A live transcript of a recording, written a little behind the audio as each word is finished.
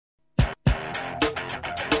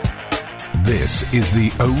This is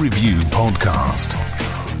the O Review podcast.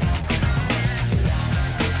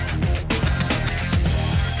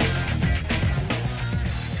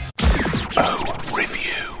 O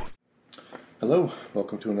Review. Hello,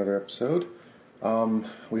 welcome to another episode.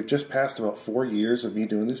 We've just passed about 4 years of me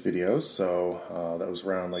doing these videos, so that was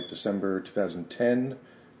around like December 2010,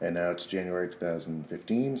 and now it's January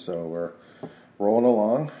 2015, so we're rolling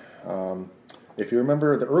along. If you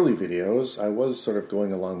remember the early videos, I was sort of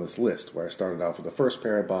going along this list where I started off with the first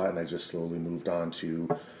pair I bought and I just slowly moved on to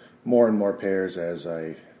more and more pairs as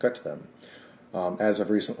I got to them. As of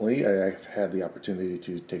recently, I've had the opportunity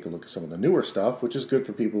to take a look at some of the newer stuff, which is good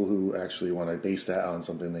for people who actually want to base that on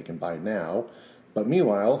something they can buy now. But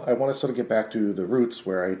meanwhile, I want to sort of get back to the roots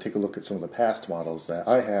where I take a look at some of the past models that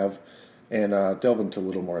I have and delve into a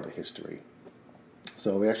little more of the history.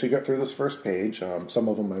 So we actually got through this first page. Some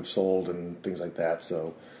of them I've sold and things like that,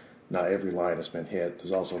 so not every line has been hit.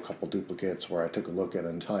 There's also a couple duplicates where I took a look at an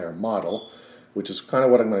entire model, which is kind of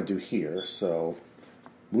what I'm going to do here. So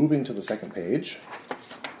moving to the second page,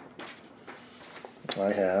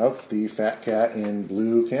 I have the Fatcat in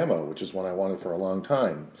blue camo, which is one I wanted for a long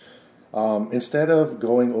time. Instead of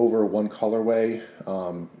going over one colorway,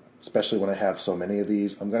 especially when I have so many of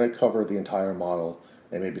these, I'm going to cover the entire model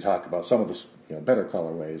and maybe talk about some of the better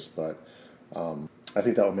colorways, but I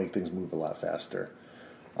think that will make things move a lot faster.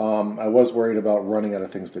 I was worried about running out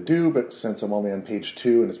of things to do, but since I'm only on page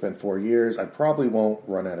 2 and it's been 4 years, I probably won't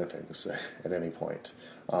run out of things at any point.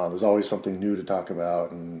 There's always something new to talk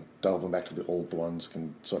about, and delving back to the old ones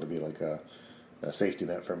can sort of be like a safety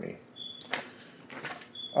net for me.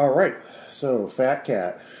 Alright, so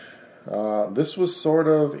Fatcat. This was sort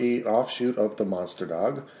of an offshoot of the Monster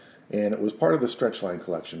Dog, and it was part of the Stretchline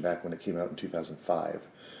Collection back when it came out in 2005.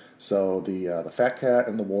 So the Fatcat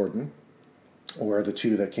and the Warden were the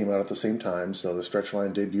two that came out at the same time, so the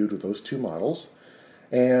Stretchline debuted with those two models.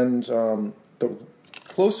 And the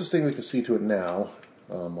closest thing we can see to it now,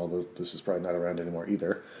 although this is probably not around anymore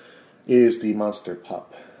either, is the Monster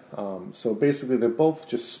Pup. So basically they're both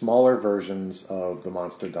just smaller versions of the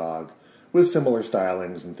Monster Dog with similar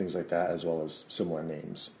stylings and things like that, as well as similar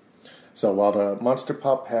names. So while the Monster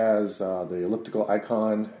Pup has the elliptical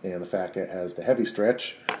icon and the Fatcat has the heavy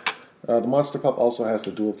stretch, the Monster Pup also has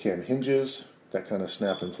the dual cam hinges that kind of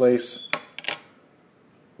snap in place,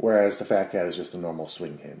 whereas the Fatcat is just a normal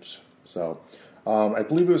swing hinge. So I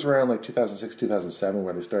believe it was around like 2006, 2007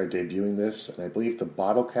 where they started debuting this, and I believe the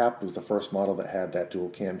Bottle Cap was the first model that had that dual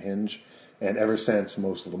cam hinge, and ever since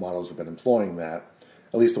most of the models have been employing that,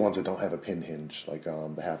 at least the ones that don't have a pin hinge, like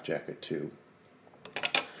the Half Jacket 2.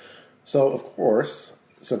 So, of course,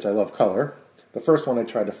 since I love color, the first one I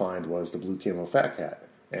tried to find was the blue camo Fatcat,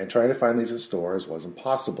 and trying to find these in stores was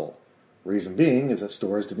impossible. Reason being is that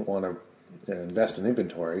stores didn't want to invest in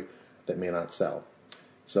inventory that may not sell.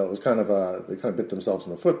 So it was kind of they kind of bit themselves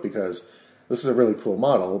in the foot because this is a really cool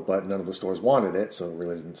model, but none of the stores wanted it, so it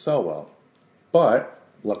really didn't sell well. But,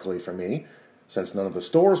 luckily for me, since none of the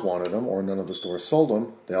stores wanted them or none of the stores sold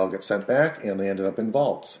them, they all get sent back and they ended up in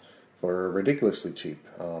vaults for ridiculously cheap.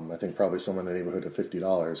 I think probably somewhere in the neighborhood of $50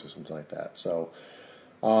 or something like that. So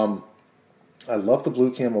I love the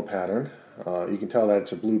blue camo pattern. You can tell that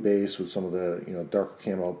it's a blue base with some of the darker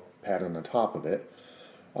camo pattern on top of it.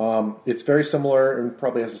 It's very similar and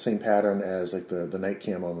probably has the same pattern as like the night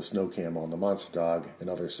camo and the snow camo on the Monster Dog and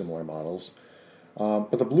other similar models.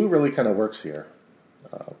 But the blue really kind of works here.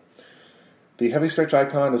 The heavy stretch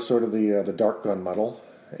icon is sort of the dark gun model,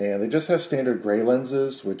 and they just have standard gray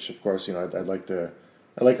lenses, which of course I'd like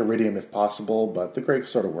iridium if possible, but the gray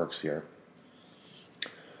sort of works here.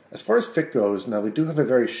 As far as fit goes, now they do have a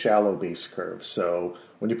very shallow base curve, so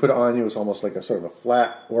when you put it on you, it's almost like a sort of a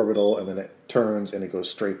flat orbital, and then it turns and it goes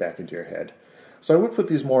straight back into your head. So I would put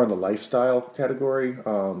these more in the lifestyle category.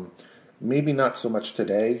 Maybe not so much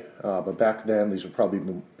today, but back then these would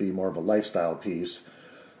probably be more of a lifestyle piece.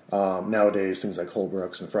 Nowadays, things like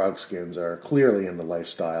Holbrooks and frog skins are clearly in the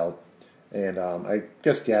lifestyle, and I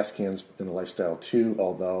guess gas cans in the lifestyle too,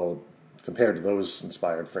 although compared to those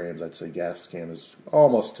inspired frames, I'd say gas can is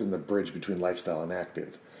almost in the bridge between lifestyle and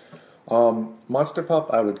active. Monster Pup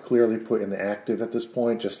I would clearly put in the active at this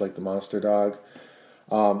point, just like the Monster Dog.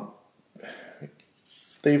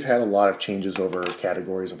 They've had a lot of changes over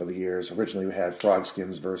categories over the years. Originally we had frog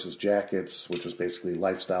skins versus jackets, which was basically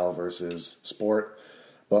lifestyle versus sport.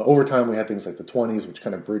 But over time we had things like the 20s, which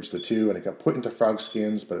kind of bridged the two, and it got put into frog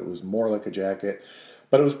skins, but it was more like a jacket.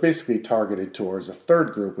 But it was basically targeted towards a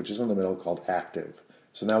third group, which is in the middle, called active.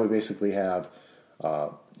 So now we basically have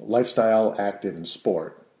lifestyle, active, and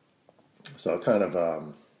sport. So it kind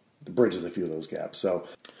of bridges a few of those gaps. So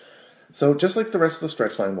So just like the rest of the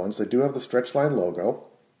Stretchline ones, they do have the Stretchline logo.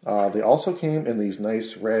 They also came in these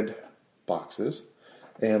nice red boxes,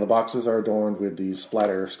 and the boxes are adorned with the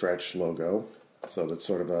Splatter Stretch logo. So that's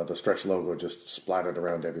sort of the Stretch logo just splattered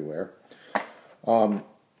around everywhere.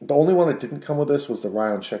 The only one that didn't come with this was the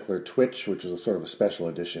Ryan Sheckler Twitch, which was a sort of a special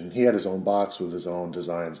edition. He had his own box with his own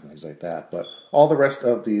designs and things like that. But all the rest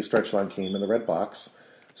of the Stretchline came in the red box.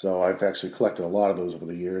 So I've actually collected a lot of those over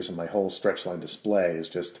the years, and my whole Stretchline display is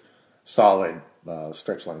just solid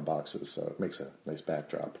Stretchline boxes. So it makes a nice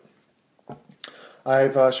backdrop.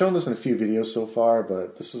 I've shown this in a few videos so far,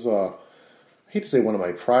 but this is I hate to say one of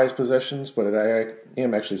my prized possessions, but I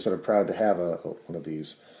am actually sort of proud to have one of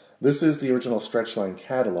these. This is the original Stretchline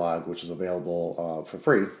catalog, which is available for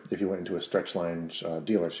free if you went into a Stretchline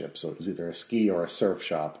dealership. So it was either a ski or a surf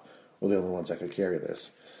shop were the only ones that could carry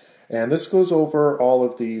this. And this goes over all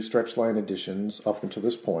of the Stretchline editions up until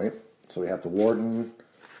this point. So we have the Warden,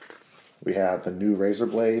 we have the new Razor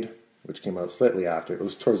Blade, which came out slightly after. It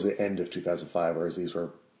was towards the end of 2005, whereas these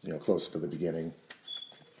were closer to the beginning.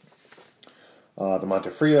 The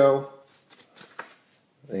Montefrio,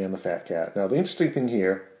 and the Fatcat. Now the interesting thing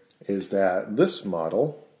here is that this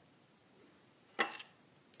model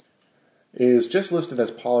is just listed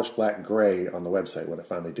as polished black gray on the website when it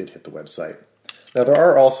finally did hit the website. Now there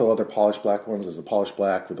are also other polished black ones. There's a polished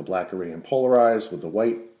black with the black iridium polarized with the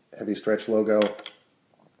white heavy stretch logo.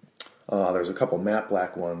 There's a couple matte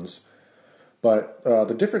black ones. But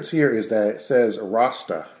the difference here is that it says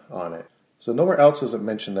Rasta on it. So nowhere else does it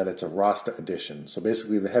mention that it's a Rasta edition. So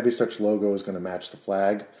basically the heavy stretch logo is going to match the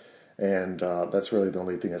flag. And that's really the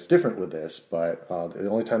only thing that's different with this, but the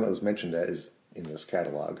only time it was mentioned is in this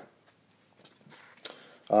catalog.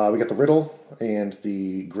 We got the Riddle and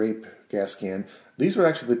the Grape gas can. These were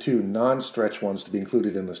actually the two non-stretch ones to be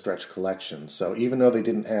included in the Stretch Collection. So even though they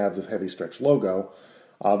didn't have the heavy stretch logo,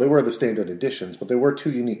 they were the standard editions, but there were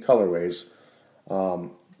two unique colorways.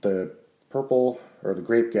 The purple, or the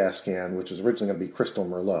Grape gas can, which was originally going to be Crystal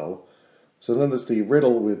Merlot. So then there's the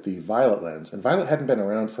Riddle with the Violet lens. And Violet hadn't been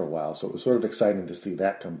around for a while, so it was sort of exciting to see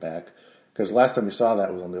that come back. Because last time we saw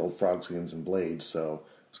that was on the old Frog Skins and Blades, so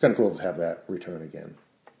it's kind of cool to have that return again.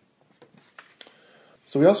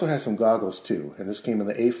 So we also had some goggles too, and this came in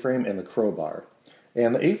the A-frame and the crowbar.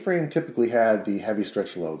 And the A-frame typically had the heavy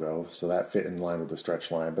stretch logo, so that fit in line with the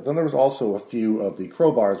Stretchline. But then there was also a few of the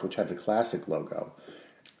crowbars which had the classic logo.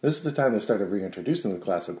 This is the time they started reintroducing the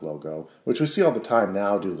classic logo, which we see all the time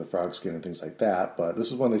now due to the frog skin and things like that, but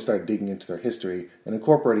this is when they started digging into their history and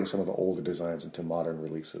incorporating some of the older designs into modern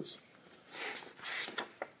releases.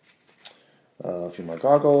 A few more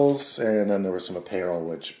goggles, and then there was some apparel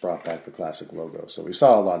which brought back the classic logo, so we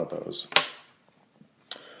saw a lot of those.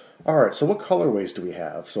 Alright, so what colorways do we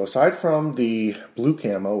have? So aside from the blue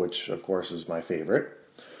camo, which of course is my favorite,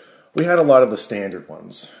 we had a lot of the standard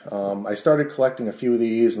ones. I started collecting a few of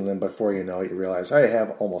these, and then before you know it, you realize I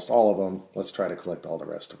have almost all of them. Let's try to collect all the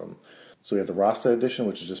rest of them. So we have the Rasta edition,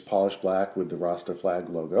 which is just polished black with the Rasta flag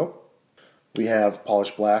logo. We have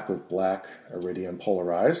polished black with black iridium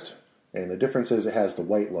polarized, and the difference is it has the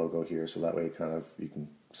white logo here, so that way you can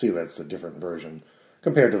see that it's a different version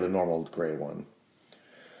compared to the normal gray one.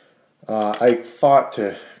 I fought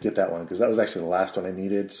to get that one because that was actually the last one I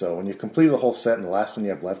needed. So when you've completed the whole set and the last one you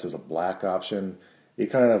have left is a black option, you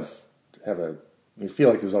kind of you feel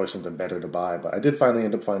like there's always something better to buy. But I did finally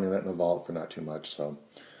end up finding that in the vault for not too much, so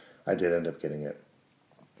I did end up getting it.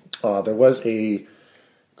 There was a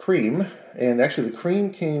cream, and actually the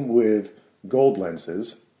cream came with gold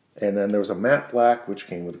lenses, and then there was a matte black which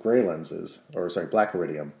came with gray lenses, black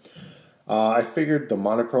iridium. I figured the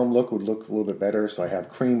monochrome look would look a little bit better, so I have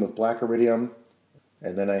cream with black iridium,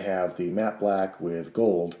 and then I have the matte black with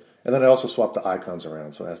gold, and then I also swapped the icons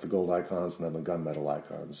around, so it has the gold icons and then the gunmetal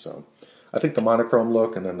icons. So I think the monochrome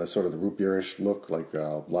look and then the sort of the root beerish look, like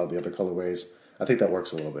a lot of the other colorways, I think that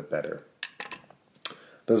works a little bit better.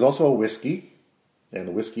 There's also a whiskey, and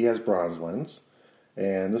the whiskey has bronze lens,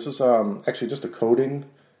 and this is actually just a coating,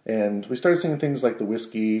 and we started seeing things like the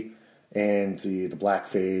whiskey and the black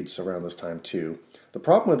fades around this time too. The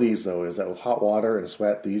problem with these though is that with hot water and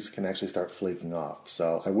sweat, these can actually start flaking off.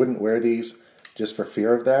 So I wouldn't wear these just for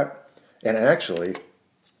fear of that. And actually,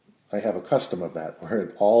 I have a custom of that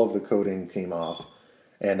where all of the coating came off,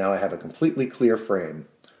 and now I have a completely clear frame.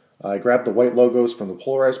 I grabbed the white logos from the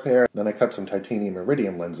polarized pair, then I cut some titanium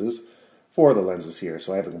iridium lenses for the lenses here,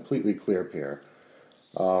 so I have a completely clear pair.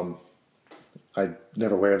 I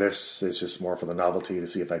never wear this, it's just more for the novelty to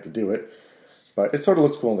see if I could do it. But it sort of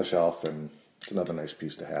looks cool on the shelf, and it's another nice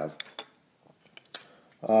piece to have.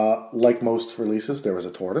 Like most releases, there was a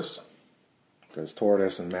tortoise, because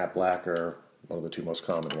tortoise and matte black are one of the two most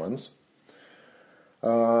common ones.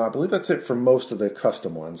 I believe that's it for most of the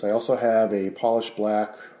custom ones. I also have a polished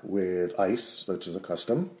black with ice, which is a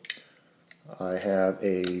custom. I have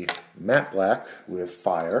a matte black with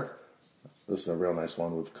fire. This is a real nice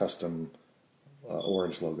one with custom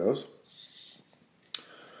orange logos.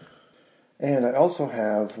 And I also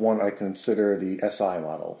have one I consider the SI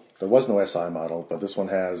model. There was no SI model, but this one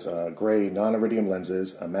has gray non-iridium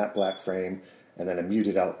lenses, a matte black frame, and then a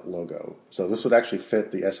muted out logo. So this would actually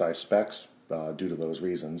fit the SI specs due to those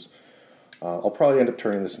reasons. I'll probably end up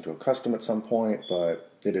turning this into a custom at some point,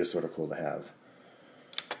 but it is sort of cool to have.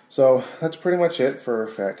 So that's pretty much it for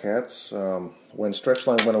Fatcats. When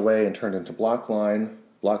Stretchline went away and turned into Blockline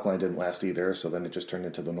didn't last either, so then it just turned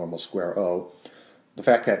into the normal square O. The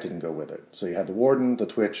Fatcat didn't go with it. So you had the Warden, the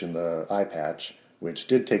Twitch, and the eye patch, which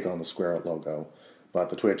did take on the square logo, but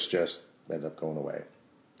the Twitch just ended up going away.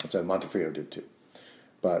 So Montefiore did too.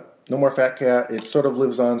 But no more Fatcat. It sort of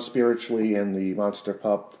lives on spiritually in the Monster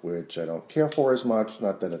Pup, which I don't care for as much.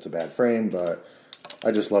 Not that it's a bad frame, but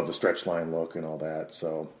I just love the Stretchline look and all that.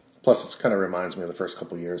 So plus, it kind of reminds me of the first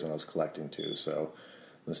couple of years when I was collecting too. So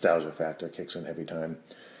nostalgia factor kicks in heavy time.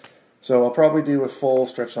 So I'll probably do a full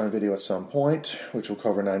Stretchline video at some point, which will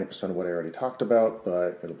cover 90% of what I already talked about,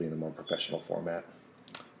 but it'll be in a more professional format.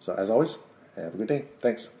 So as always, have a good day.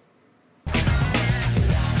 Thanks.